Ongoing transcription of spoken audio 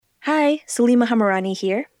Hi, Salima Hamarani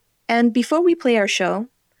here. And before we play our show,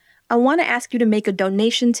 I want to ask you to make a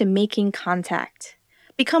donation to Making Contact.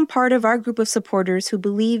 Become part of our group of supporters who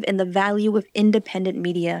believe in the value of independent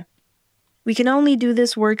media. We can only do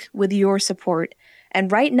this work with your support,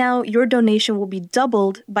 and right now your donation will be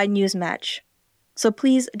doubled by Newsmatch. So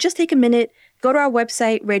please just take a minute, go to our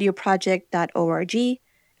website, radioproject.org,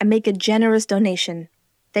 and make a generous donation.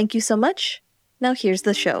 Thank you so much. Now here's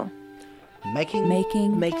the show. Making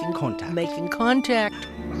contact. Making contact.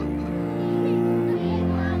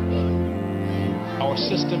 Our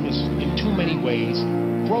system is, in too many ways,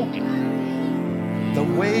 broken. The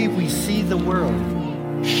way we see the world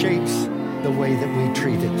shapes the way that we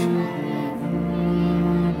treat it.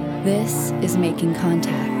 This is Making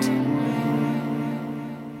Contact.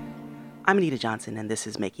 I'm Anita Johnson, and this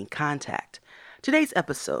is Making Contact. Today's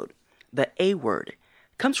episode, The A Word,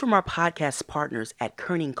 comes from our podcast partners at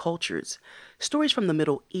Kerning Cultures, stories from the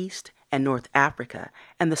Middle East and North Africa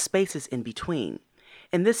and the spaces in between.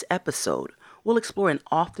 In this episode, we'll explore an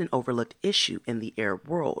often overlooked issue in the Arab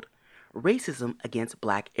world, racism against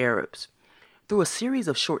Black Arabs. Through a series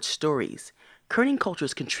of short stories, Kerning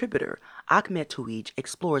Cultures contributor Ahmed Touij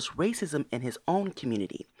explores racism in his own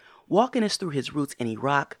community, walking us through his roots in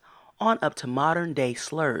Iraq on up to modern-day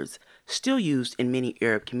slurs still used in many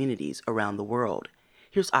Arab communities around the world.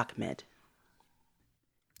 Here's Ahmed.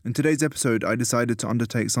 In today's episode, I decided to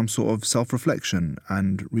undertake some sort of self-reflection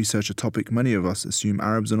and research a topic many of us assume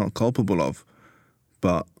Arabs are not culpable of.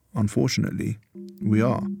 But, unfortunately, we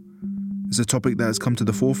are. It's a topic that has come to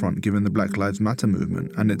the forefront given the Black Lives Matter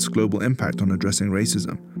movement and its global impact on addressing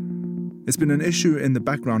racism. It's been an issue in the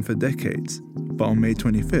background for decades, but on May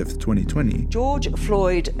 25th, 2020... George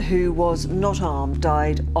Floyd, who was not armed,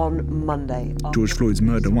 died on Monday. George Floyd's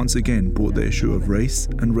murder once again brought the issue of race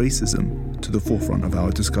and racism to the forefront of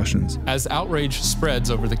our discussions. As outrage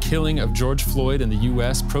spreads over the killing of George Floyd in the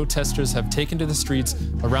U.S., protesters have taken to the streets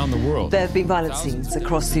around the world. There have been violent scenes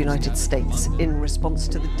across the United States in response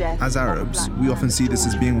to the death... As Arabs, we often see this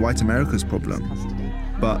as being white America's problem.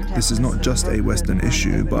 But this is not just a Western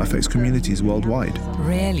issue, but affects communities worldwide.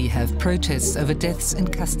 Rarely have protests over deaths in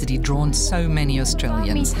custody drawn so many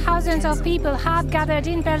Australians. Thousands of people have gathered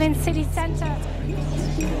in Berlin city centre.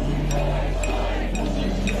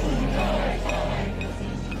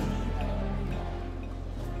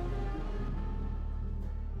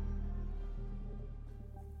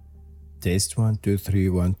 Taste 1, 2, 3,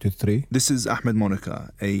 1, 2, 3. This is Ahmed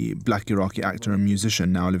Monica, a Black Iraqi actor and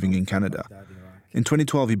musician now living in Canada. In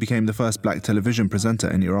 2012, he became the first Black television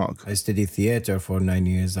presenter in Iraq. I studied theater for 9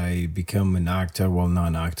 years. I became an actor,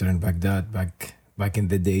 well-known actor in Baghdad, back in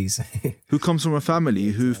the days. Who comes from a family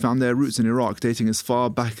who found their roots in Iraq dating as far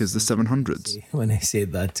back as the 700s. When I say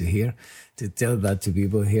that to tell that to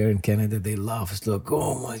people here in Canada, they laugh. It's like,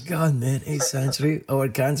 oh my God, man, 8th century? Our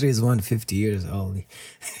country is 150 years old.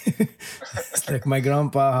 It's like my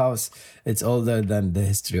grandpa's house. It's older than the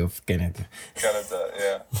history of Canada. Canada,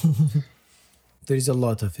 yeah. There is a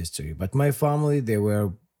lot of history, but my family, they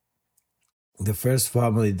were the first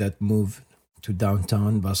family that moved to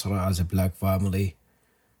downtown Basra as a Black family,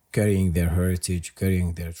 carrying their heritage,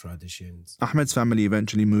 carrying their traditions. Ahmed's family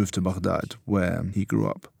eventually moved to Baghdad, where he grew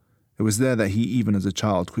up. It was there that he, even as a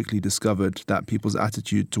child, quickly discovered that people's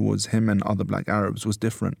attitude towards him and other Black Arabs was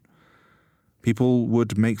different. People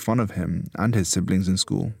would make fun of him and his siblings in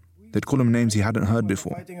school. They'd call him names he hadn't heard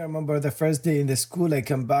before. I think I remember the first day in the school, I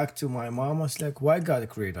come back to my mom. I was like, why God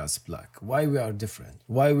created us Black? Why we are different?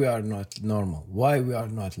 Why we are not normal? Why we are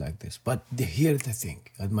not like this? But here's the thing.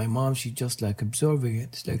 And my mom, she just like observing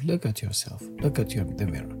it. It's like, look at yourself. Look at the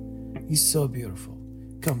mirror. You're so beautiful.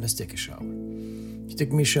 Come, let's take a shower. She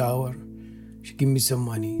took me a shower. She gave me some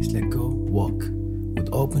money. It's like, go walk with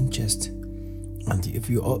open chest. And if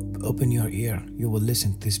you open your ear, you will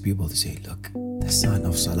listen to these people to say, look, the son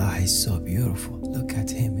of Salah is so beautiful. Look at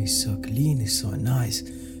him. He's so clean. He's so nice.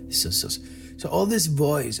 So all this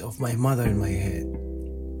voice of my mother in my head,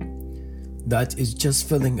 that is just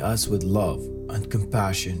filling us with love and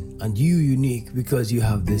compassion. And you unique because you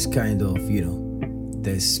have this kind of,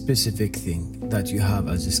 this specific thing that you have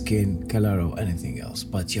as a skin color or anything else.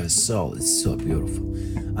 But your soul is so beautiful.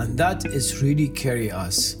 And that is really carry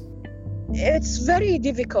us. It's very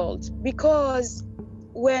difficult because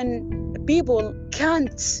when people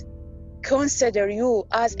can't consider you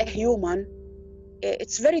as a human,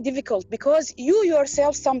 it's very difficult because you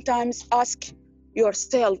yourself sometimes ask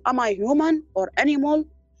yourself, am I human or animal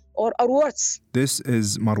or worse? This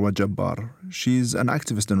is Marwa Jabbar. She's an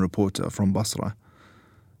activist and reporter from Basra.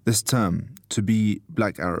 This term, to be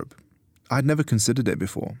Black Arab, I'd never considered it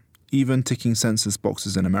before. Even ticking census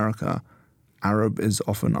boxes in America, Arab is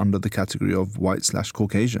often under the category of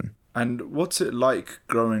white/Caucasian. And what's it like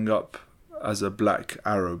growing up as a black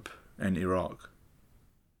Arab in Iraq?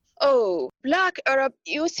 Oh, black Arab,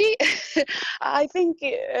 you see, I think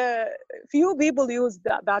few people use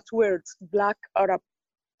that word, black Arab,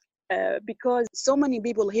 because so many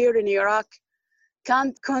people here in Iraq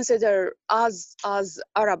can't consider us as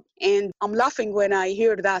Arab. And I'm laughing when I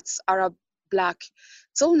hear that Arab black.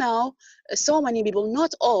 Till now, so many people,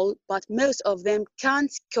 not all, but most of them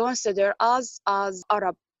can't consider us as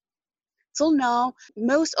Arab. Till now,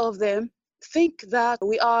 most of them think that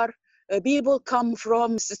we are people come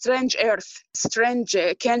from strange earth, strange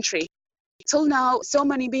country. Till now, so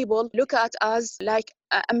many people look at us like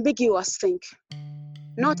ambiguous thing.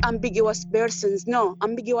 Not ambiguous persons, no,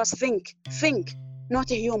 ambiguous think,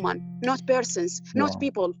 not a human, not persons, not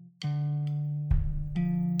people.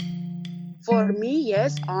 For me,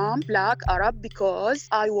 yes, I'm black Arab because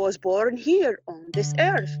I was born here on this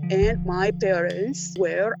earth and my parents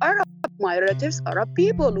were Arab. My relatives are Arab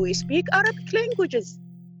people. We speak Arabic languages.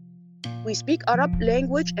 We speak Arab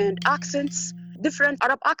language and accents, different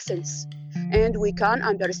Arab accents, and we can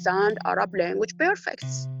understand Arab language perfect.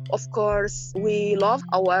 Of course, we love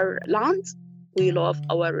our land. We love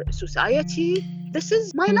our society. This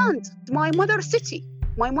is my land, my mother city,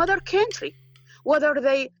 my mother country. Whether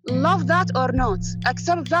they love that or not,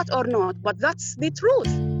 accept that or not, but that's the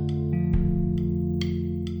truth.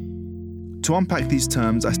 To unpack these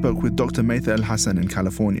terms, I spoke with Dr. Maytha El-Hassan in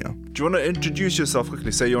California. Do you want to introduce yourself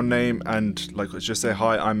quickly? Say your name and let's just say,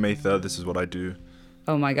 hi, I'm Maytha, this is what I do.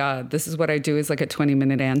 Oh my God, this is what I do is like a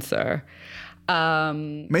 20-minute answer.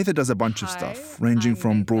 Maytha does a bunch of stuff, ranging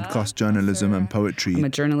from broadcast journalism and poetry. I'm a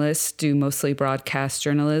journalist, do mostly broadcast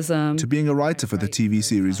journalism. To being a writer for the TV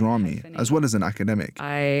series Rami, as well as an academic.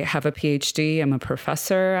 I have a PhD, I'm a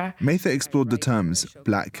professor. Maytha explored the terms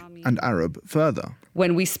black and Arab further.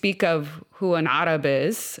 When we speak of who an Arab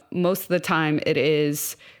is, most of the time it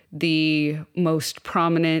is the most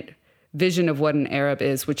prominent vision of what an Arab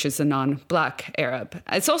is, which is a non-black Arab.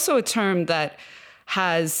 It's also a term that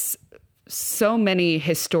has so many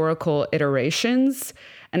historical iterations.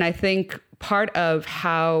 And I think part of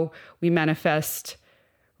how we manifest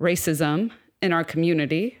racism in our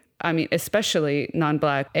community, I mean, especially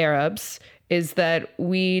non-black Arabs, is that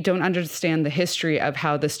we don't understand the history of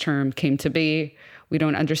how this term came to be. We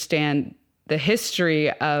don't understand the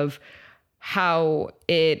history of how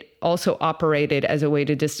it also operated as a way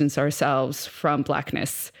to distance ourselves from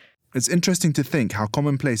blackness. It's interesting to think how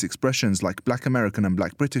commonplace expressions like Black American and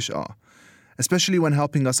Black British are, especially when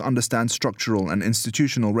helping us understand structural and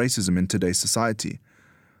institutional racism in today's society.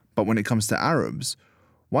 But when it comes to Arabs,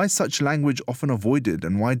 why is such language often avoided,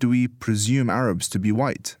 and why do we presume Arabs to be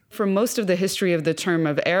white? For most of the history of the term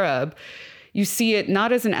of Arab, you see it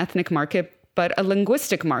not as an ethnic marker, but a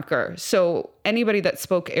linguistic marker. So anybody that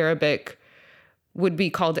spoke Arabic would be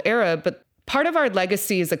called Arab, but part of our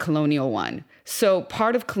legacy is a colonial one. So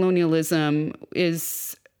part of colonialism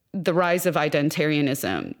is the rise of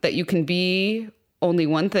identitarianism, that you can be only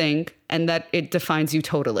one thing and that it defines you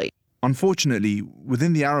totally. Unfortunately,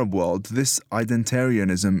 within the Arab world, this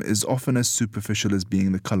identitarianism is often as superficial as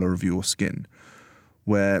being the color of your skin,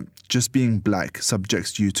 where just being black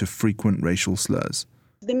subjects you to frequent racial slurs.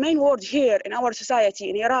 The main word here in our society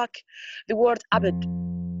in Iraq, the word abd,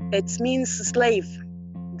 it means slave,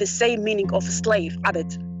 the same meaning of slave,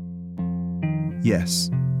 abd. Yes,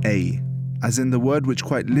 as in the word which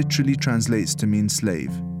quite literally translates to mean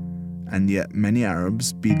slave. And yet many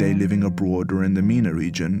Arabs, be they living abroad or in the MENA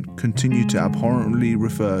region, continue to abhorrently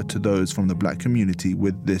refer to those from the black community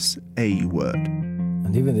with this A word.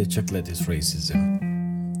 And even the chocolate is racism.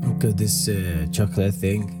 Because this chocolate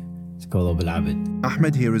thing, it's called Abu al-Abd.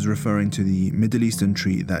 Ahmed here is referring to the Middle Eastern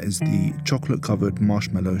treat that is the chocolate-covered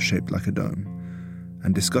marshmallow shaped like a dome,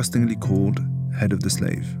 and disgustingly called head of the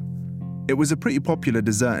slave. It was a pretty popular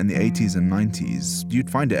dessert in the 80s and 90s. You'd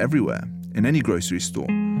find it everywhere, in any grocery store.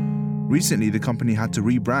 Recently, the company had to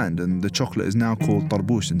rebrand, and the chocolate is now called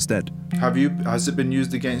Tarbush instead. Has it been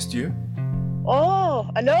used against you? Oh,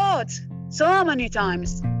 a lot. So many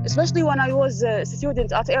times. Especially when I was a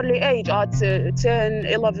student at early age, at 10,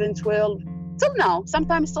 11, 12. Till now,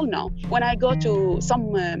 sometimes till now. When I go to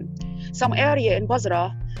some area in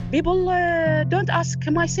Basra, people don't ask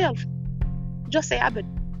myself. Just say Abed.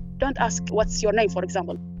 Don't ask what's your name, for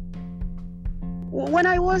example. When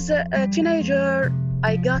I was a teenager,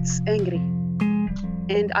 I got angry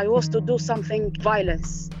and I was to do something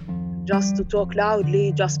violence, just to talk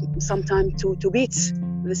loudly, just sometimes to beat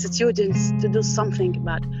the students, to do something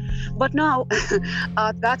bad. But now,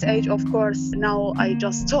 at that age, of course, now I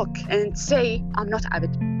just talk and say, I'm not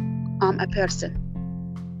Abed. I'm a person.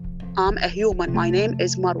 I'm a human. My name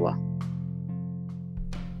is Marwa.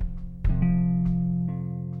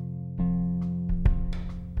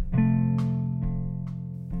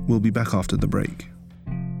 We'll be back after the break.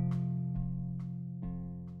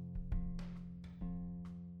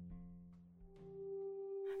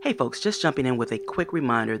 Hey folks, just jumping in with a quick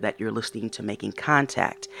reminder that you're listening to Making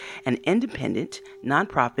Contact, an independent,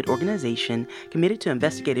 nonprofit organization committed to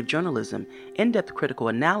investigative journalism, in-depth critical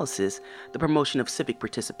analysis, the promotion of civic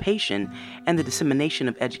participation, and the dissemination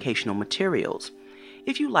of educational materials.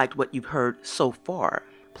 If you liked what you've heard so far,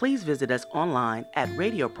 please visit us online at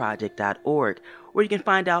radioproject.org, where you can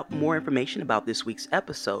find out more information about this week's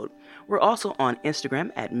episode. We're also on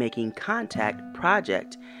Instagram at Making Contact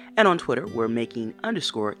Project, and on Twitter, we're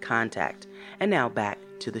Making_Contact. And now back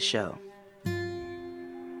to the show.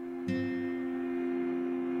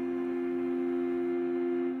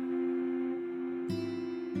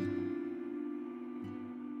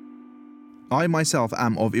 I myself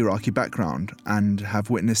am of Iraqi background and have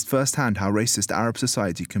witnessed firsthand how racist Arab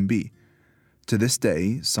society can be. To this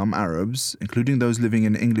day, some Arabs, including those living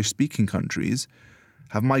in English-speaking countries,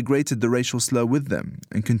 have migrated the racial slur with them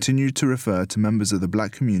and continue to refer to members of the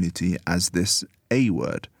black community as this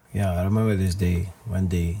A-word. Yeah, I remember this day, one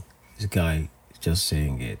day, this guy is just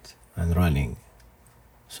saying it and running.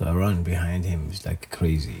 So I run behind him, it's like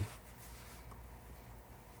crazy.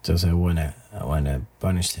 Just I wanna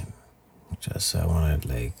punish him. Just I wanna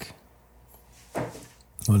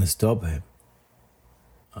stop him.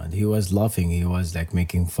 And he was laughing, he was like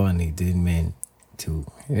making fun, he didn't mean to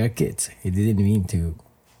wreck it. He didn't mean to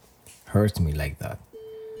hurt me like that.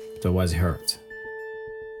 But I was hurt.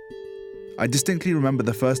 I distinctly remember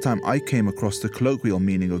the first time I came across the colloquial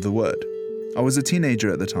meaning of the word. I was a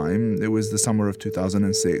teenager at the time. It was the summer of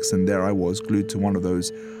 2006, and there I was, glued to one of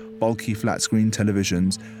those bulky flat-screen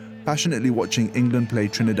televisions, passionately watching England play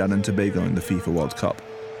Trinidad and Tobago in the FIFA World Cup.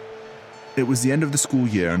 It was the end of the school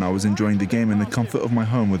year, and I was enjoying the game in the comfort of my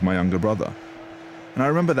home with my younger brother. And I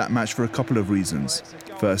remember that match for a couple of reasons.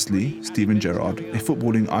 Firstly, Steven Gerrard, a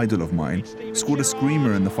footballing idol of mine, scored a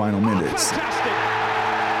screamer in the final minutes.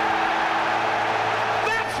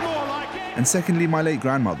 And secondly, my late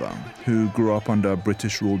grandmother, who grew up under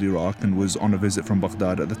British-ruled Iraq and was on a visit from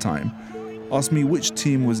Baghdad at the time, asked me which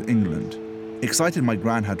team was England. Excited my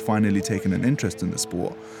gran had finally taken an interest in the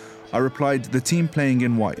sport, I replied, the team playing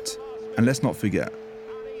in white. And let's not forget,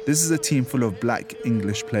 this is a team full of black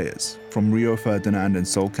English players, from Rio Ferdinand and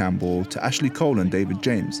Sol Campbell to Ashley Cole and David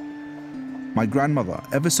James. My grandmother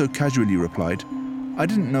ever so casually replied, I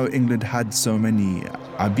didn't know England had so many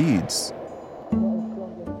Abids.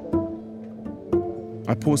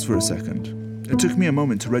 I paused for a second. It took me a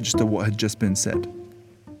moment to register what had just been said.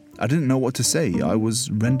 I didn't know what to say. I was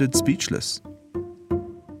rendered speechless.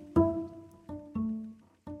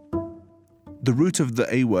 The root of the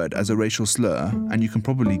A-word as a racial slur, and you can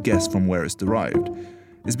probably guess from where it's derived,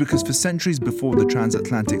 is because for centuries before the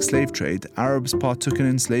transatlantic slave trade, Arabs partook in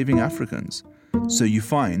enslaving Africans. So you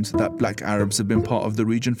find that black Arabs have been part of the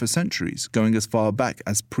region for centuries, going as far back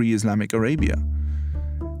as pre-Islamic Arabia.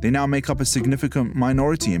 They now make up a significant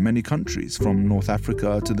minority in many countries, from North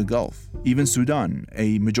Africa to the Gulf. Even Sudan,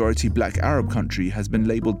 a majority black Arab country, has been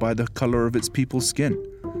labelled by the colour of its people's skin.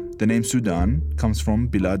 The name Sudan comes from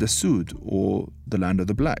Bilad as-Sud, or the land of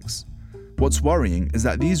the blacks. What's worrying is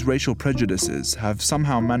that these racial prejudices have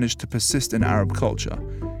somehow managed to persist in Arab culture,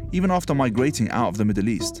 even after migrating out of the Middle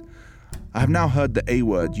East. I have now heard the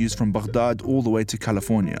A-word used from Baghdad all the way to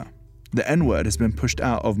California. The N-word has been pushed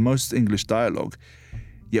out of most English dialogue,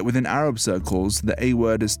 yet within Arab circles, the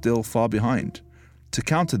A-word is still far behind. To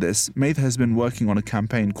counter this, Maitha has been working on a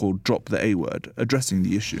campaign called Drop the A-Word, addressing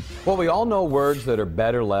the issue. Well, we all know words that are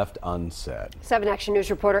better left unsaid. 7 Action News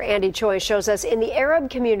reporter Andy Choi shows us in the Arab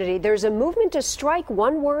community, there's a movement to strike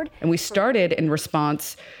one word. And we started in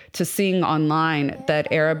response to seeing online that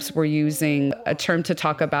Arabs were using a term to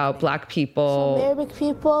talk about black people. Some Arabic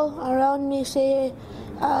people around me say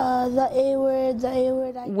the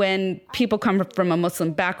A-word. When people come from a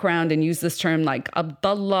Muslim background and use this term like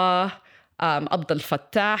Abdullah, Abdul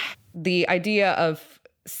Fattah, the idea of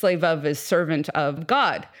slave of is servant of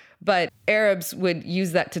God. But Arabs would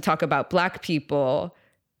use that to talk about black people,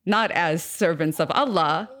 not as servants of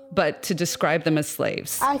Allah, but to describe them as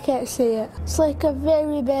slaves. I can't say it. It's like a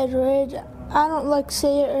very bad word. I don't like to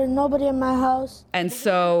say it, or nobody in my house. And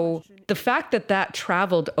so the fact that that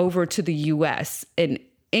traveled over to the US in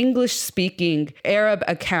English-speaking Arab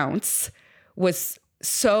accounts was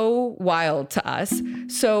so wild to us.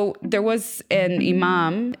 So there was an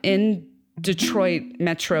imam in Detroit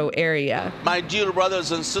metro area. My dear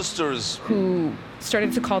brothers and sisters, who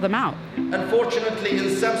started to call them out. Unfortunately,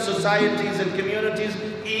 in some societies and communities,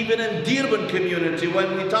 even in Dearborn community,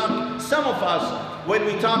 when we talk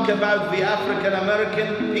about the African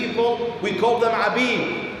American people, we call them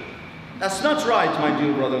Abid. That's not right, my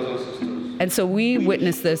dear brothers and sisters. And so we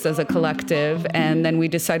witnessed this as a collective, and then we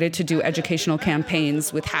decided to do educational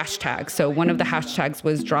campaigns with hashtags. So one of the hashtags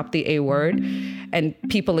was Drop the A Word, and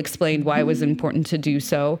people explained why it was important to do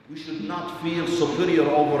so. We should not feel superior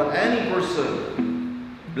over any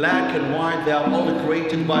person. Black and white, they are all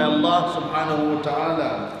created by Allah subhanahu wa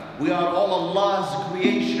ta'ala. We are all Allah's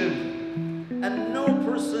creation, and no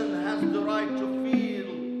person has the right to feel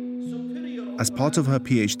superior. As part of her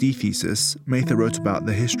PhD thesis, Maytha wrote about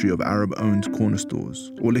the history of Arab-owned corner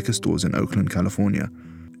stores, or liquor stores in Oakland, California.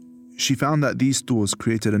 She found that these stores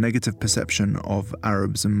created a negative perception of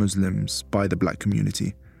Arabs and Muslims by the black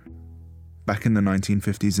community. Back in the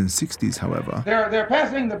 1950s and 60s, however, they're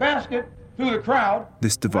passing the basket through the crowd.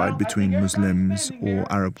 This divide between Muslims or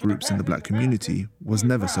Arab groups in the black community was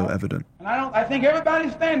never so evident. And I think everybody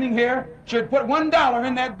standing here should put $1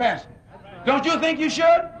 in that basket. Don't you think you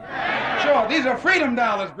should? Sure, these are freedom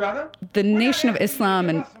dollars, brother. The Nation of Islam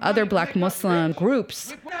and other black Muslim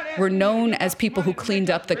groups were known as people who cleaned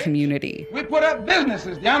up the community. We put up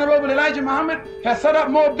businesses. The Honorable Elijah Muhammad has set up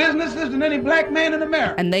more businesses than any black man in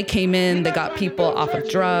America. And they came in, they got people off of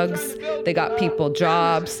drugs, they got people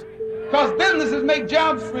jobs. Because businesses make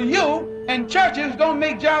jobs for you, and churches don't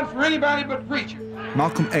make jobs for anybody but preachers.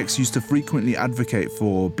 Malcolm X used to frequently advocate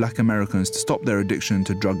for black Americans to stop their addiction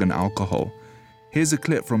to drug and alcohol. Here's a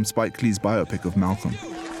clip from Spike Lee's biopic of Malcolm.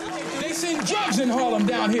 They send drugs in Harlem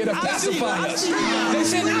down here to pacify us. They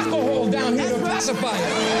send alcohol down here to pacify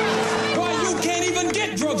us. Why, you can't even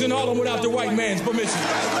get drugs in Harlem without the white man's permission.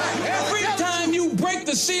 Every time you break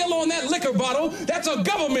the seal on that liquor bottle, that's a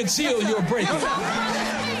government seal you're breaking.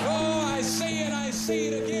 Oh, I say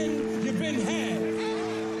it again, you've been had.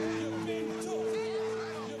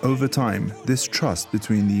 Over time, this trust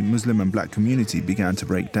between the Muslim and black community began to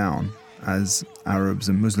break down as Arabs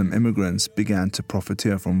and Muslim immigrants began to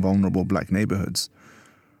profiteer from vulnerable black neighborhoods.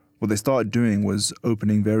 What they started doing was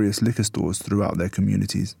opening various liquor stores throughout their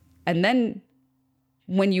communities. And then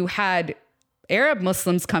when you had Arab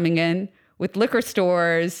Muslims coming in with liquor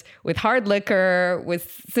stores, with hard liquor,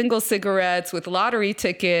 with single cigarettes, with lottery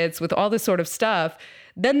tickets, with all this sort of stuff,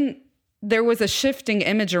 then there was a shifting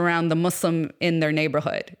image around the Muslim in their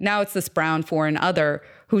neighborhood. Now it's this brown foreign other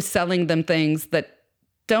who's selling them things that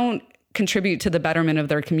don't contribute to the betterment of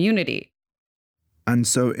their community. And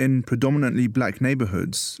so in predominantly black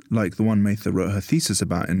neighborhoods, like the one Maytha wrote her thesis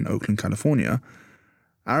about in Oakland, California,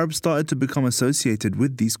 Arabs started to become associated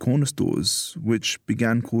with these corner stores, which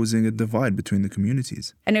began causing a divide between the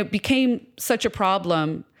communities. And it became such a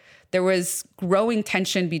problem. There was growing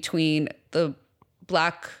tension between the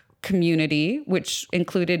black community, which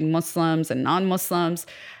included Muslims and non-Muslims,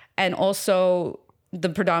 and also the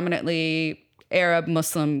predominantly Arab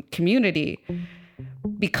Muslim community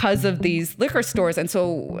because of these liquor stores. And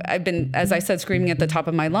so I've been, as I said, screaming at the top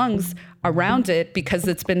of my lungs around it because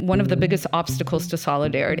it's been one of the biggest obstacles to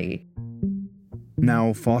solidarity.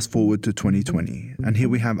 Now, fast forward to 2020, and here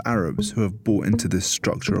we have Arabs who have bought into this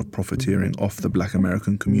structure of profiteering off the black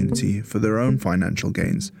American community for their own financial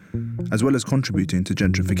gains, as well as contributing to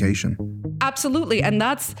gentrification. Absolutely, and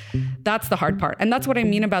that's the hard part. And that's what I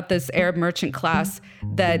mean about this Arab merchant class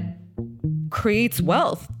that creates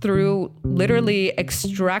wealth through literally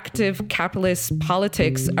extractive capitalist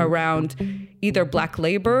politics around either black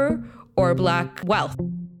labor or black wealth.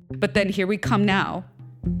 But then here we come now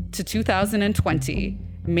to 2020,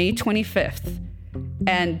 May 25th,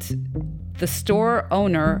 and the store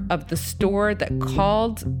owner of the store that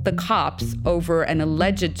called the cops over an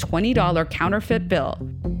alleged $20 counterfeit bill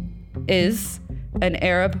is an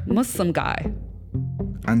Arab Muslim guy.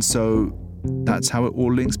 And so that's how it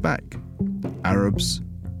all links back. Arabs,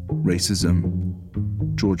 racism,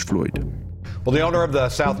 George Floyd. Well, the owner of the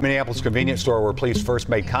South Minneapolis convenience store where police first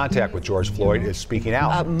made contact with George Floyd is speaking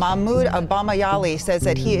out. Mahmoud Abamayali says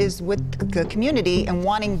that he is with the community and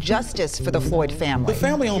wanting justice for the Floyd family. The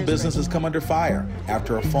family-owned business has come under fire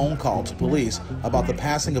after a phone call to police about the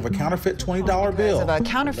passing of a counterfeit $20 bill. Of a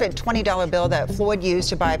counterfeit $20 bill that Floyd used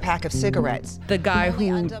to buy a pack of cigarettes. The guy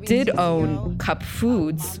who did own Cup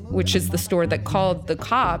Foods, which is the store that called the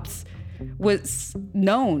cops, was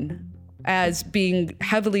known as being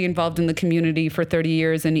heavily involved in the community for 30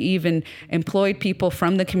 years and even employed people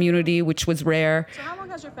from the community, which was rare. So how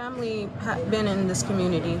long has your family been in this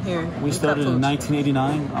community here? We started in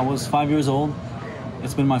 1989. I was 5 years old.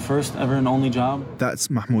 It's been my first ever and only job. That's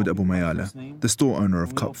Mahmoud Abu Mayala, the store owner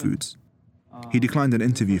of Cup Foods. He declined an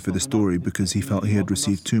interview for the story because he felt he had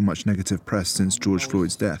received too much negative press since George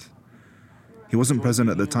Floyd's death. He wasn't present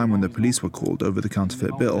at the time when the police were called over the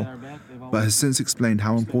counterfeit bill, but has since explained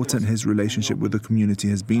how important his relationship with the community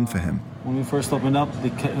has been for him. When we first opened up, the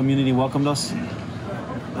community welcomed us.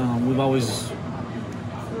 We've always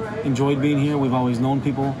enjoyed being here. We've always known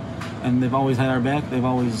people, and they've always had our back. They've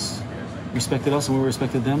always respected us, and we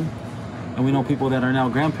respected them. And we know people that are now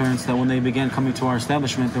grandparents that when they began coming to our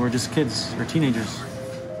establishment, they were just kids or teenagers.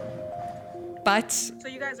 But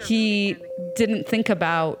he didn't think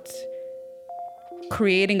about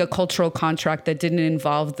creating a cultural contract that didn't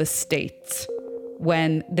involve the state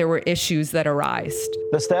when there were issues that arise.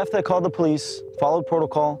 The staff that called the police followed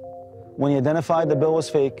protocol. When he identified the bill was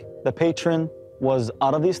fake, the patron was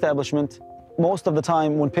out of the establishment. Most of the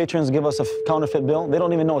time, when patrons give us a counterfeit bill, they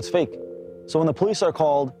don't even know it's fake. So when the police are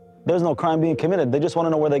called, there's no crime being committed. They just want to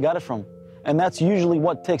know where they got it from. And that's usually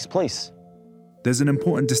what takes place. There's an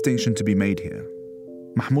important distinction to be made here.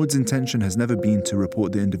 Mahmoud's intention has never been to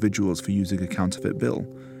report the individuals for using a counterfeit bill.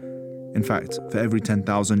 In fact, for every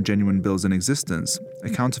 10,000 genuine bills in existence, a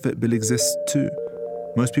counterfeit bill exists too.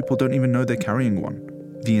 Most people don't even know they're carrying one.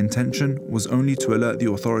 The intention was only to alert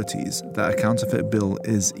the authorities that a counterfeit bill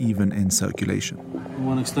is even in circulation. We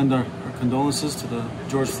want to extend our condolences to the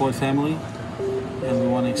George Floyd family, and we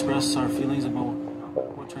want to express our feelings about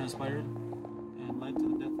what transpired and led to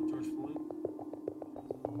the death of George Floyd.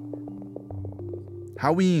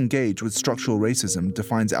 How we engage with structural racism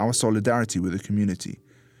defines our solidarity with a community.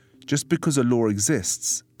 Just because a law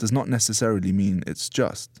exists does not necessarily mean it's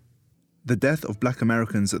just. The death of Black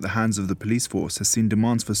Americans at the hands of the police force has seen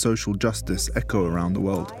demands for social justice echo around the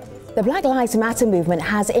world. The Black Lives Matter movement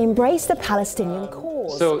has embraced the Palestinian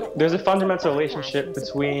cause. So there's a fundamental relationship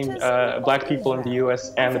between Black people in the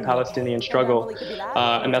US and the Palestinian struggle,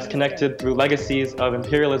 and that's connected through legacies of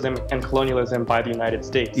imperialism and colonialism by the United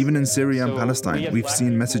States. Even in Syria and Palestine, we've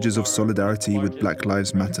seen messages of solidarity with Black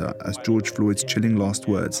Lives Matter as George Floyd's chilling last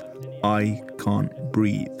words, "I can't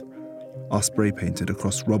breathe," are spray painted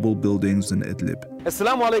across rubble buildings in Idlib.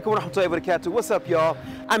 Assalamu alaikum wa rahmatullahi wa barakatuh. What's up, y'all?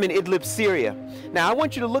 I'm in Idlib, Syria. Now, I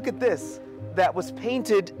want you to look at this that was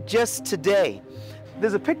painted just today.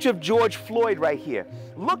 There's a picture of George Floyd right here.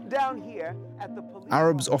 Look down here at the police.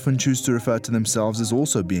 Arabs often choose to refer to themselves as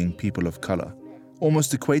also being people of color,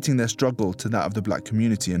 almost equating their struggle to that of the Black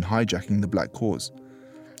community and hijacking the Black cause.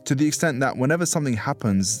 To the extent that whenever something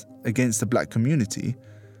happens against the Black community,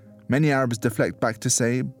 many Arabs deflect back to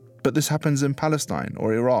say, but this happens in Palestine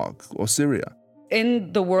or Iraq or Syria.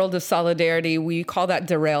 In the world of solidarity, we call that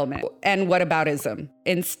derailment and whataboutism.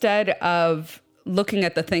 Instead of looking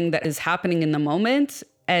at the thing that is happening in the moment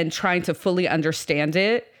and trying to fully understand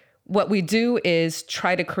it, what we do is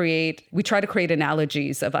try to create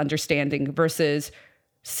analogies of understanding versus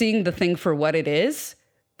seeing the thing for what it is,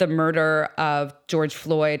 the murder of George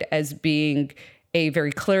Floyd as being a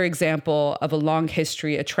very clear example of a long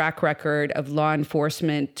history, a track record of law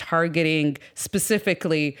enforcement targeting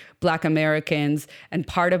specifically Black Americans and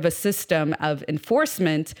part of a system of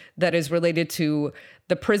enforcement that is related to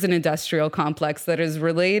the prison industrial complex, that is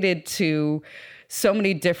related to so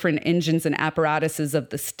many different engines and apparatuses of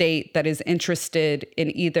the state that is interested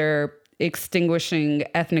in either extinguishing,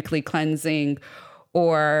 ethnically cleansing,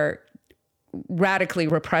 or radically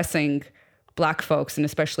repressing Black folks, and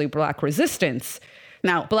especially Black resistance.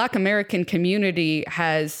 Now, Black American community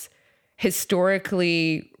has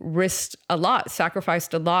historically risked a lot,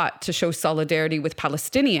 sacrificed a lot to show solidarity with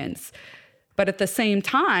Palestinians. But at the same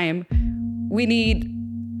time, we need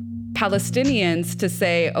Palestinians to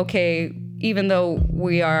say, okay, even though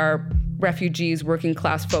we are refugees, working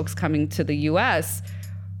class folks coming to the US,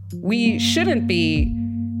 we shouldn't be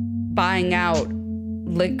buying out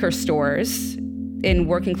liquor stores in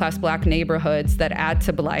working class Black neighborhoods that add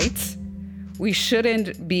to blight. We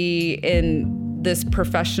shouldn't be in this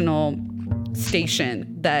professional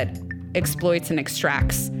station that exploits and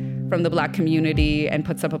extracts from the Black community and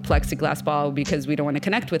puts up a plexiglass wall because we don't want to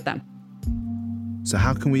connect with them. So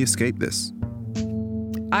how can we escape this?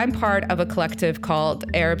 I'm part of a collective called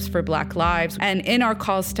Arabs for Black Lives. And in our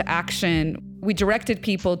calls to action, we directed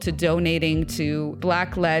people to donating to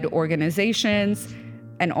Black-led organizations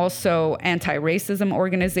and also anti-racism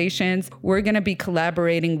organizations. We're going to be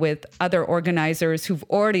collaborating with other organizers who've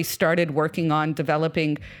already started working on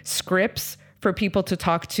developing scripts for people to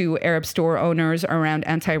talk to Arab store owners around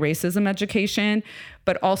anti-racism education,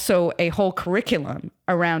 but also a whole curriculum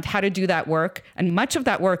around how to do that work. And much of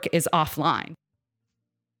that work is offline.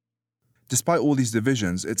 Despite all these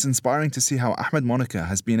divisions, it's inspiring to see how Ahmed Monica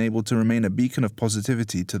has been able to remain a beacon of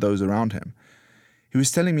positivity to those around him. He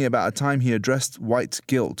was telling me about a time he addressed white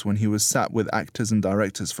guilt when he was sat with actors and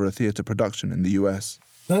directors for a theatre production in the US.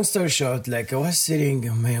 Long story short, I was sitting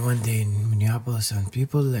one day in Minneapolis and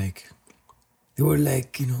people they were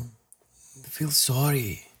feel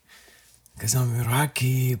sorry because I'm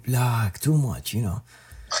Iraqi, black, too much,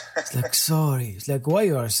 It's sorry. It's why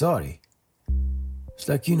you are sorry?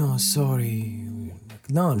 It's sorry.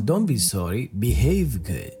 No, don't be sorry. Behave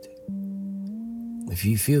good. If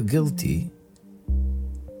you feel guilty,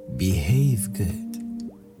 behave good.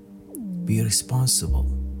 Be responsible.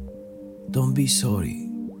 Don't be sorry.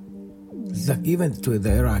 It's even to the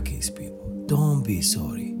Iraqis people. Don't be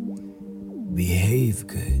sorry. Behave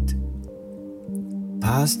good.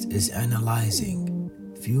 Past is analyzing.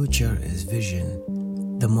 Future is vision.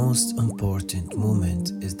 The most important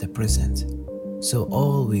moment is the present. So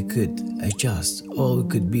all we could adjust, all we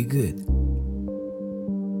could be good.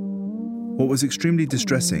 What was extremely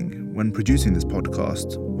distressing when producing this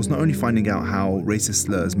podcast was not only finding out how racist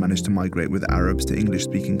slurs managed to migrate with Arabs to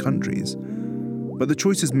English-speaking countries, but the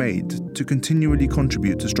choices made to continually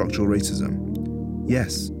contribute to structural racism.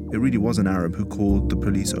 Yes, it really was an Arab who called the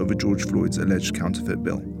police over George Floyd's alleged counterfeit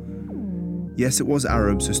bill. Yes, it was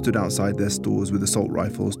Arabs who stood outside their stores with assault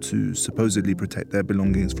rifles to supposedly protect their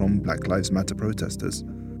belongings from Black Lives Matter protesters.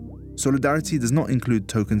 Solidarity does not include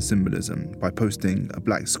token symbolism by posting a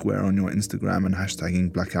black square on your Instagram and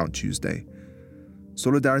hashtagging Blackout Tuesday.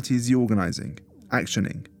 Solidarity is the organizing,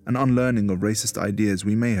 actioning, and unlearning of racist ideas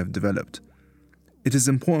we may have developed. It is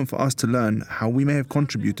important for us to learn how we may have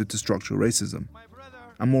contributed to structural racism,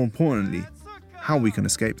 and more importantly, how we can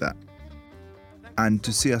escape that. And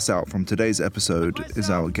to see us out from today's episode is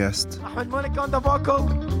our guest, Ahmed Monica on the vocal.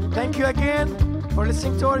 Thank you again for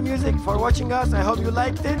listening to our music, for watching us. I hope you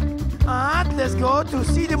liked it. And let's go to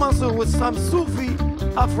Sidi Mansour with some Sufi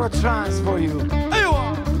Afro trance for you.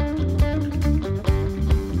 Aywa!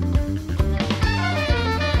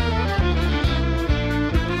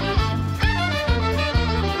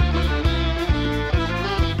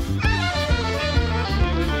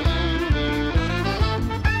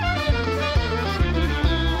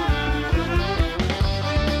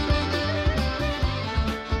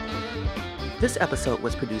 This episode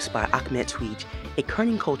was produced by Ahmed Tweej, a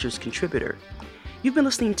Kerning Cultures contributor. You've been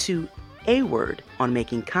listening to A Word on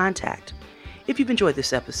Making Contact. If you've enjoyed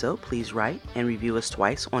this episode, please write and review us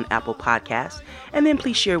twice on Apple Podcasts, and then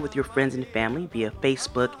please share with your friends and family via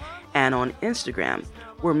Facebook and on Instagram.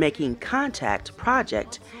 We're Making Contact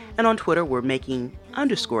Project, and on Twitter, we're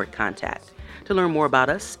Making_Contact. To learn more about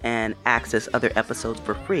us and access other episodes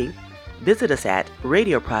for free, visit us at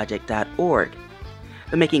radioproject.org.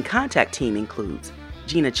 The Making Contact team includes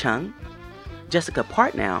Gina Chung, Jessica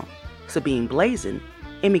Partnow, Sabine Blazin,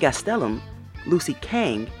 Amy Gastelum, Lucy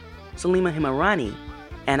Kang, Salima Himarani,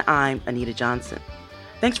 and I'm Anita Johnson.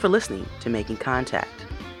 Thanks for listening to Making Contact.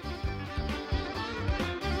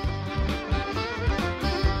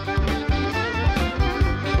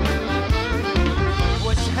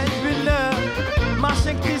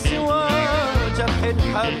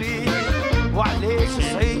 وعليش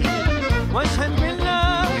صعيب واشهد